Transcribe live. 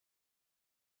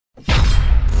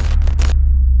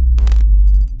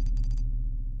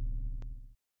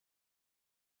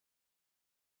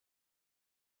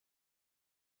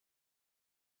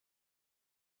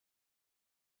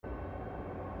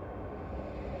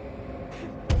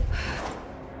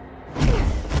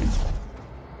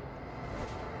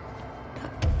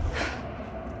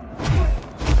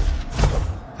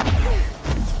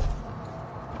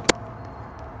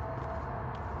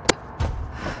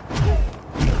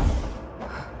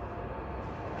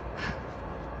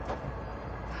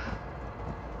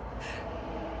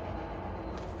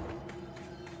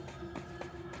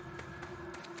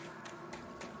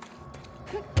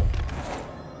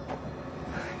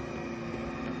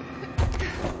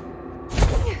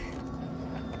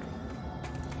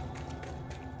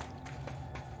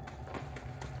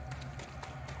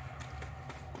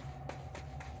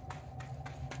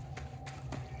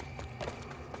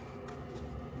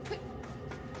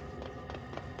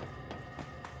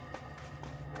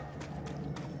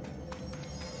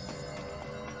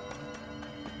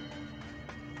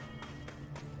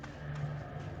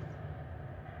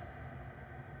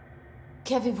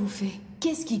Qu'avez-vous fait?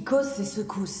 Qu'est-ce qui cause ces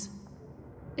secousses?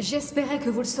 J'espérais que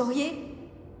vous le sauriez.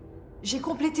 J'ai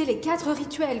complété les 4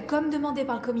 rituels comme demandé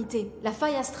par le comité. La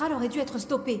faille astrale aurait dû être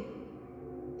stoppée.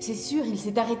 C'est sûr, il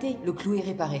s'est arrêté. Le clou est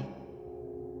réparé.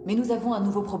 Mais nous avons un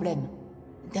nouveau problème.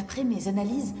 D'après mes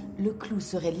analyses, le clou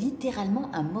serait littéralement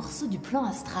un morceau du plan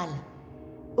astral.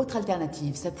 Autre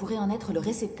alternative, ça pourrait en être le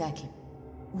réceptacle.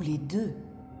 Ou les deux.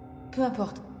 Peu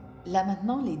importe. Là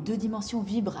maintenant, les 2 dimensions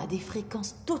vibrent à des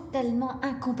fréquences totalement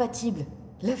incompatibles.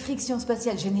 La friction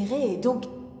spatiale générée est donc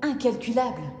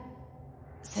incalculable.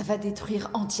 Ça va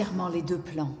détruire entièrement les 2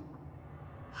 plans.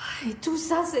 Et tout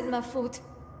ça, c'est de ma faute.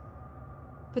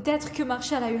 Peut-être que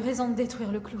Marshall a eu raison de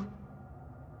détruire le clou.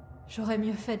 J'aurais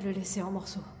mieux fait de le laisser en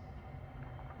morceaux.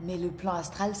 Mais le plan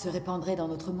astral se répandrait dans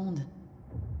notre monde.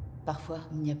 Parfois,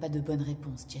 il n'y a pas de bonne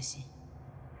réponse, Jessie.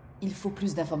 Il faut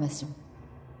plus d'informations.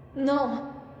 Non!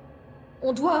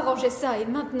 On doit arranger ça, et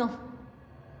maintenant.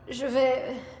 Je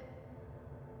vais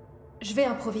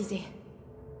improviser.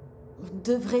 Vous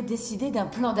devrez décider d'un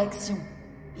plan d'action.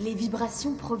 Les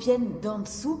vibrations proviennent d'en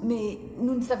dessous, mais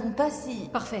nous ne savons pas si...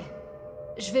 Parfait.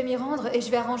 Je vais m'y rendre et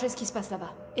je vais arranger ce qui se passe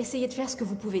là-bas. Essayez de faire ce que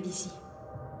vous pouvez d'ici.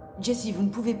 Jessie, vous ne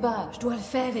pouvez pas... Je dois le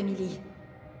faire, Emily.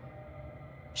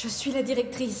 Je suis la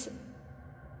directrice.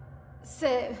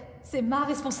 C'est ma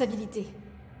responsabilité.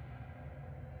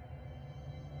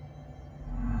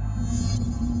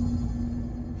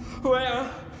 Ouais, hein?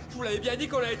 Je vous l'avais bien dit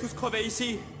qu'on allait tous crever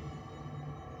ici.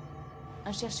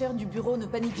 Un chercheur du bureau ne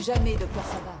panique jamais, Docteur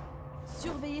Sava.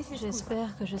 Surveillez ses secousses.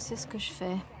 J'espère que je sais ce que je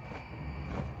fais.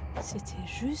 C'était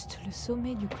juste le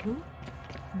sommet du clou,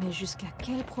 mais jusqu'à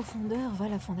quelle profondeur va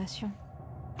la fondation?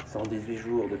 118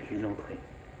 jours depuis l'entrée.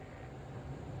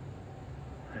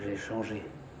 J'ai changé.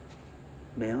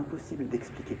 Mais impossible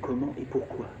d'expliquer comment et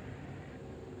pourquoi.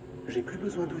 J'ai plus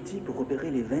besoin d'outils pour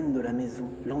repérer les veines de la maison,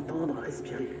 l'entendre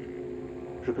respirer.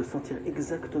 Je peux sentir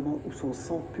exactement où son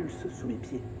sang pulse sous mes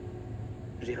pieds.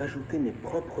 J'ai rajouté mes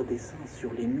propres dessins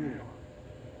sur les murs,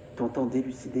 tentant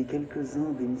d'élucider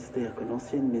quelques-uns des mystères que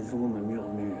l'ancienne maison me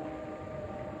murmure.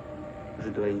 Je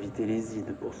dois éviter les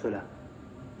ides pour cela.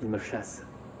 Ils me chassent.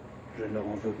 Je ne leur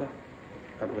en veux pas.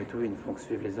 Après tout, ils ne font que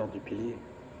suivre les ordres du pilier.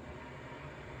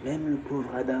 Même le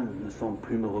pauvre Adam ne semble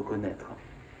plus me reconnaître.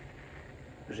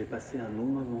 J'ai passé un long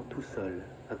moment tout seul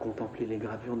à contempler les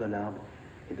gravures de l'arbre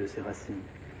et de ses racines.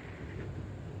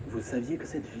 Vous saviez que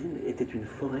cette ville était une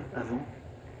forêt avant?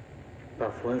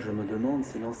 Parfois, je me demande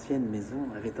si l'ancienne maison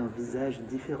avait un visage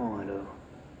différent alors,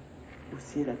 ou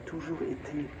si elle a toujours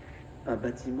été un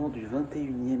bâtiment du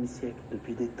XXIe siècle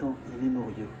depuis des temps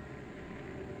immémoriaux.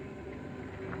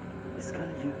 Est-ce qu'un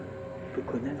lieu peut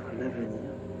connaître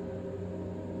l'avenir,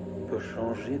 peut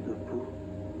changer de peau,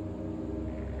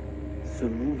 se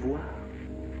mouvoir?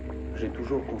 J'ai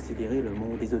toujours considéré le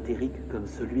monde ésotérique comme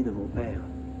celui de mon père,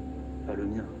 pas le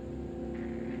mien.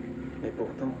 Mais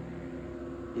pourtant,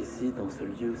 ici, dans ce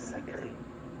lieu sacré,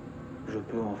 je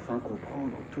peux enfin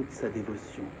comprendre toute sa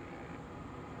dévotion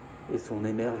et son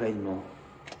émerveillement.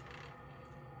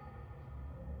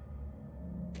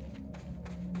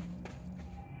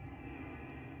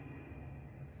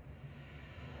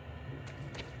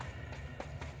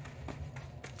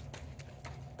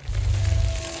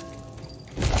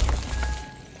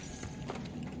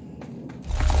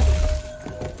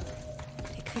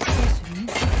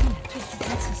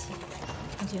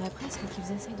 On dirait presque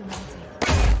qu'ils essayent de m'arrêter.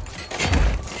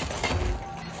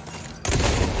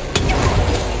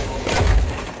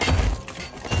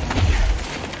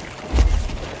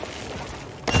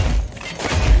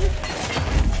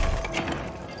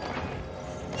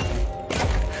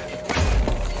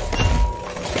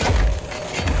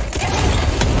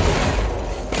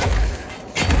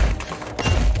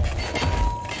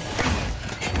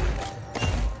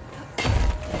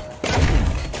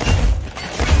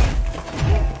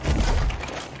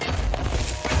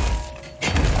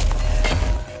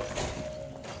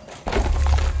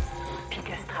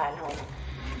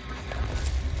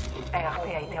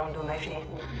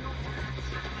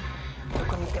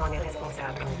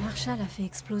 Marshall a fait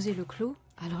exploser le clou,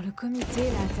 alors le comité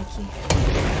l'a attaqué.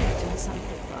 Ça ne s'arrête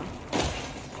pas.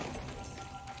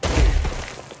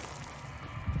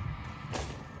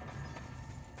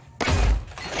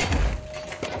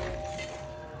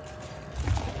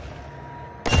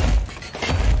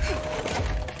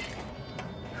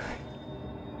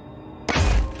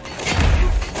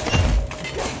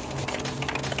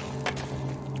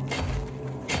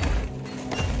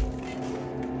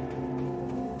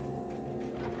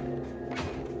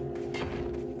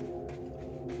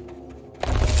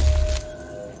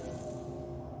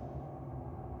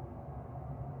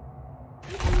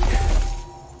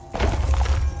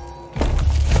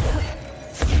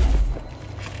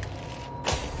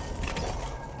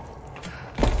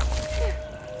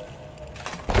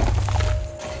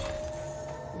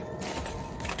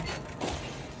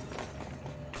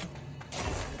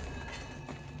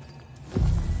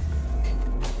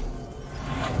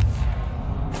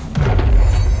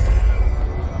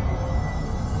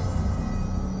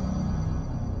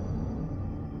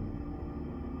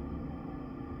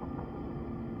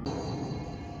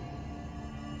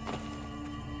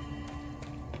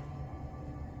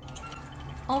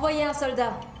 Envoyez un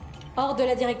soldat. Hors de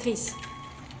la directrice.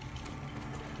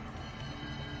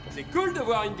 C'est cool de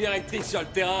voir une directrice sur le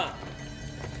terrain.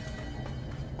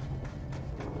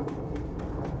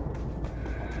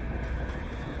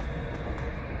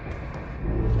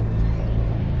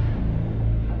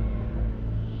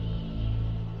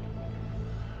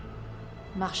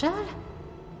 Marshall?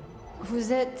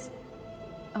 Vous êtes...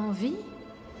 en vie?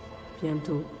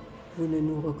 Bientôt, vous ne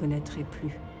nous reconnaîtrez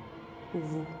plus. Ou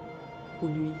vous, ou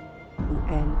lui, ou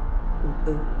elle, ou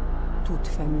eux. Toute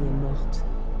famille est morte.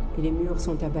 Et les murs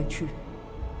sont abattus.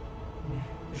 Mais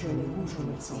je les rouge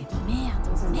au centre.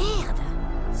 Merde!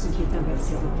 Ce qui est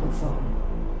inversé reprend forme.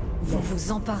 Vous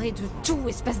vous emparez de tout,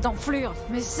 espèce d'enflure!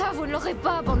 Mais ça, vous ne l'aurez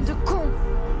pas, bande de cons!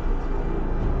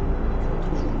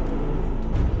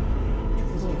 Je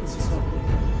voudrais que ce soit vrai.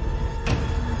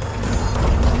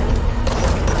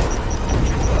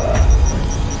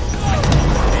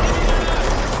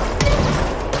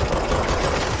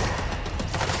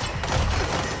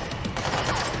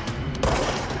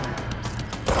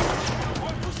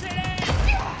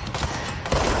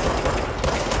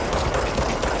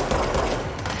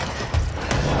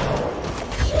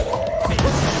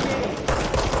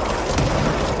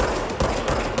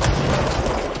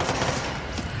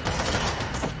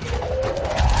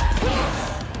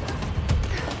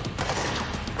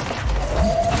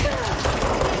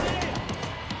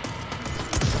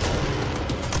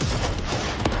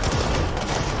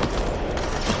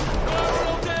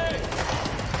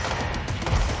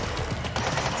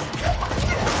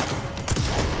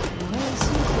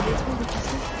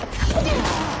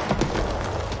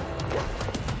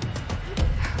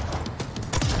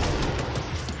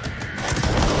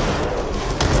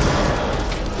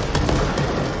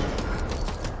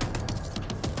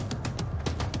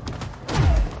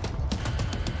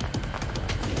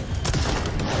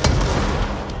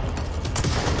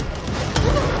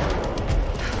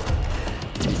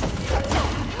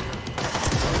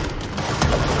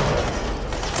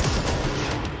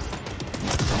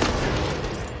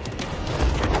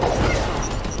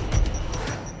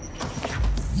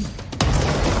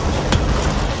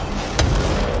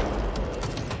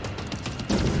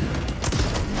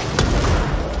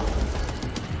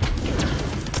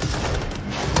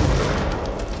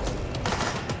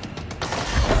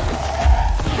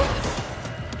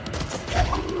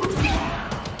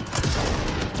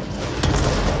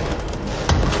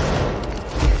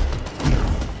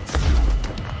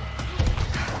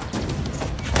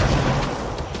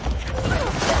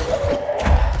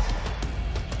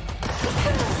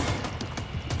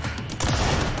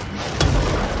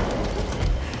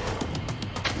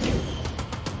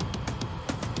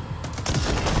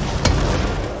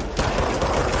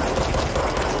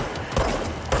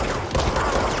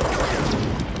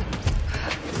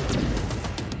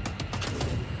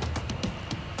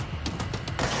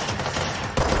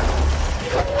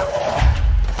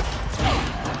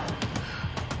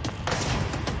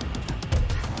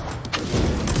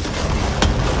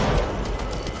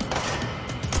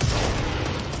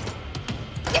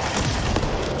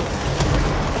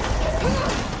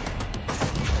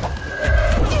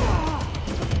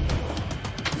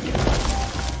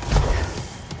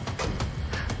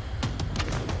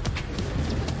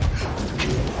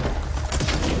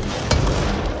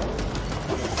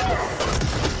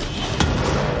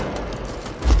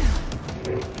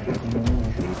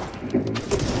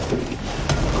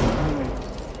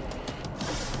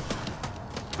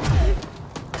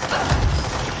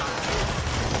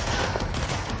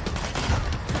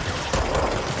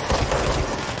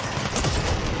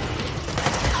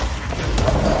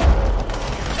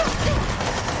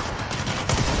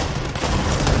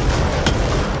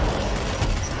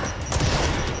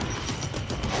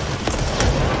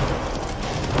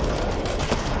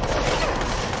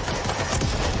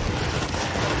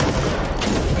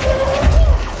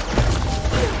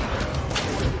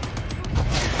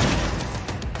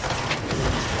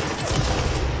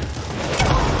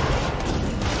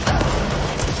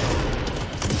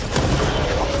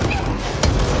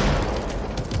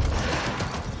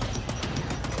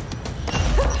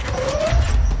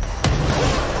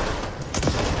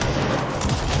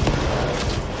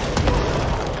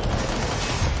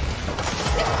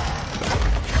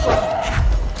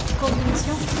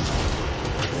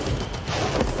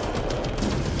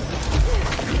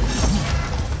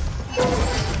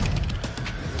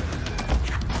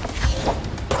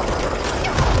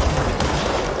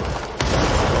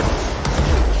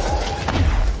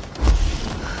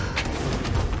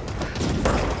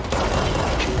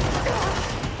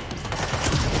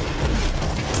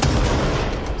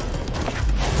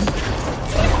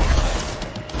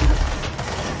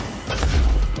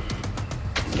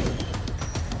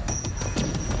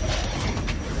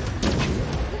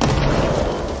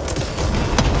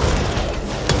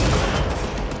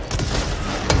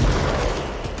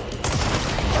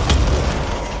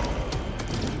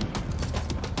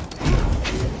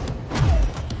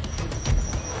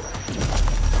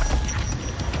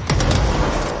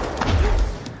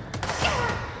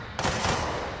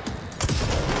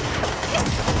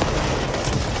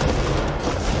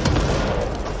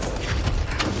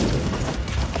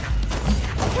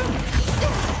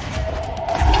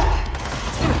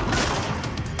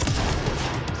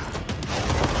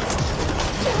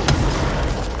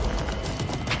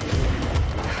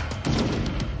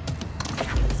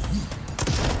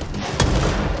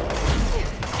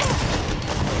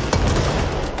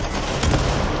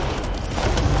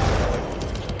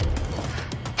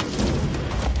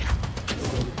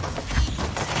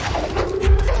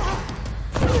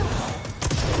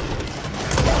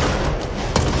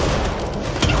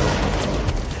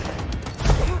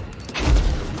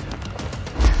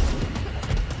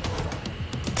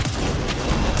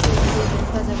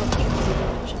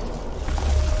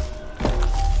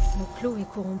 clou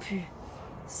est corrompu.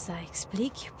 Ça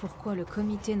explique pourquoi le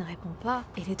comité ne répond pas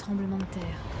et les tremblements de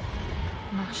terre.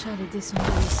 Marshall est descendue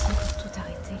ici pour tout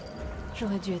arrêter.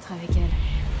 J'aurais dû être avec elle.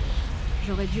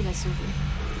 J'aurais dû la sauver.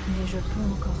 Mais je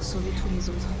peux encore sauver tous les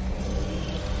autres.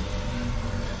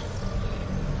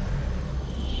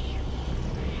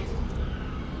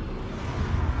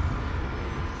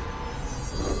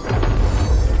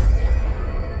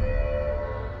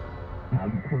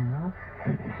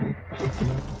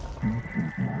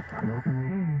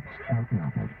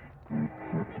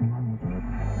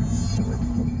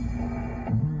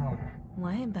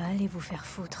 Ouais, bah allez vous faire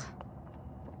foutre.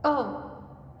 Oh,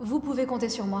 vous pouvez compter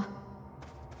sur moi.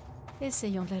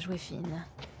 Essayons de la jouer fine.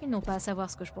 Ils n'ont pas à savoir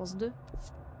ce que je pense d'eux.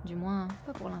 Du moins,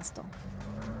 pas pour l'instant.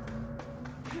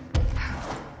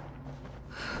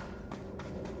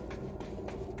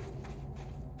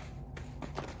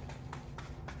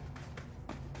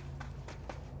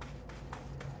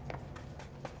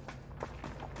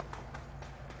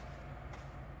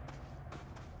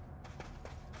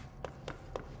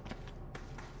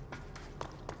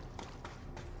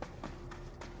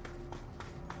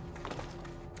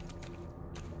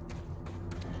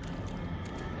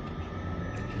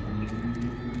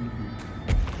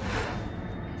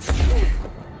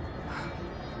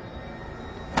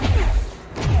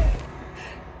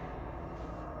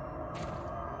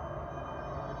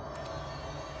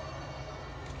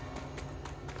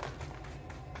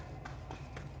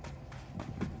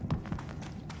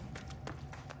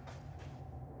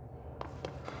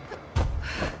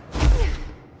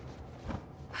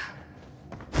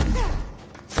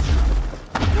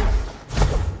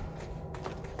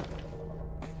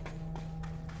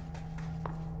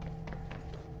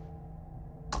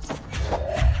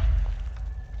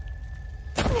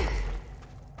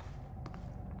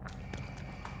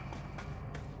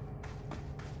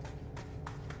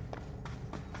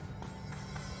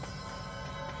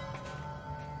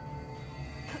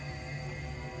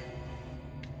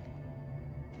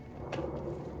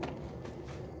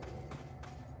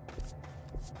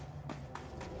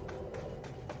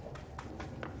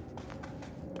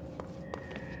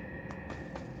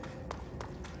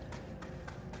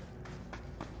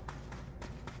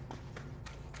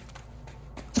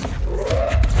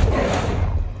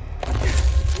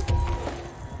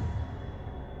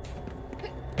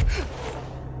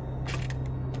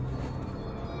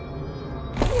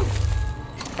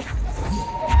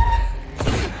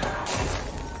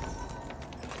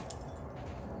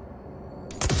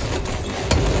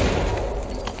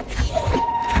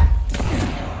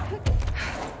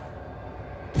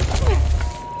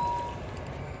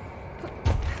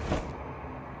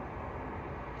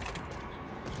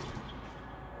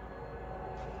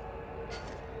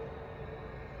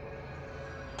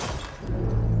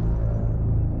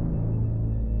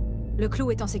 Le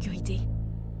clou est en sécurité.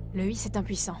 Le Is est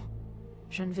impuissant.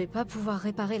 Je ne vais pas pouvoir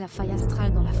réparer la faille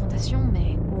astrale dans la Fondation,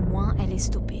 mais au moins elle est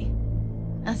stoppée.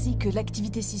 Ainsi que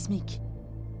l'activité sismique.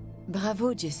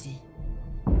 Bravo, Jessie.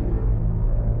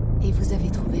 Et vous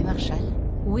avez trouvé Marshall?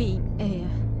 Oui, et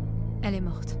elle est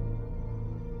morte.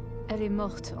 Elle est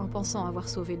morte en pensant avoir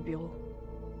sauvé le bureau.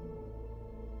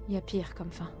 Il y a pire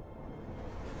comme fin.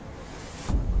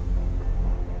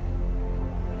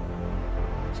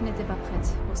 Je n'étais pas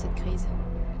prête pour cette crise.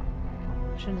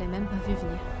 Je ne l'ai même pas vue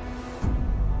venir.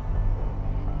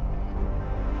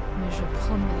 Mais je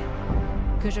promets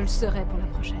que je le serai pour la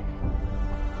prochaine.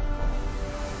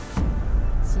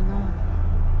 Sinon,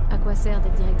 à quoi sert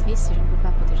d'être directrice si je ne peux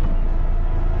pas protéger?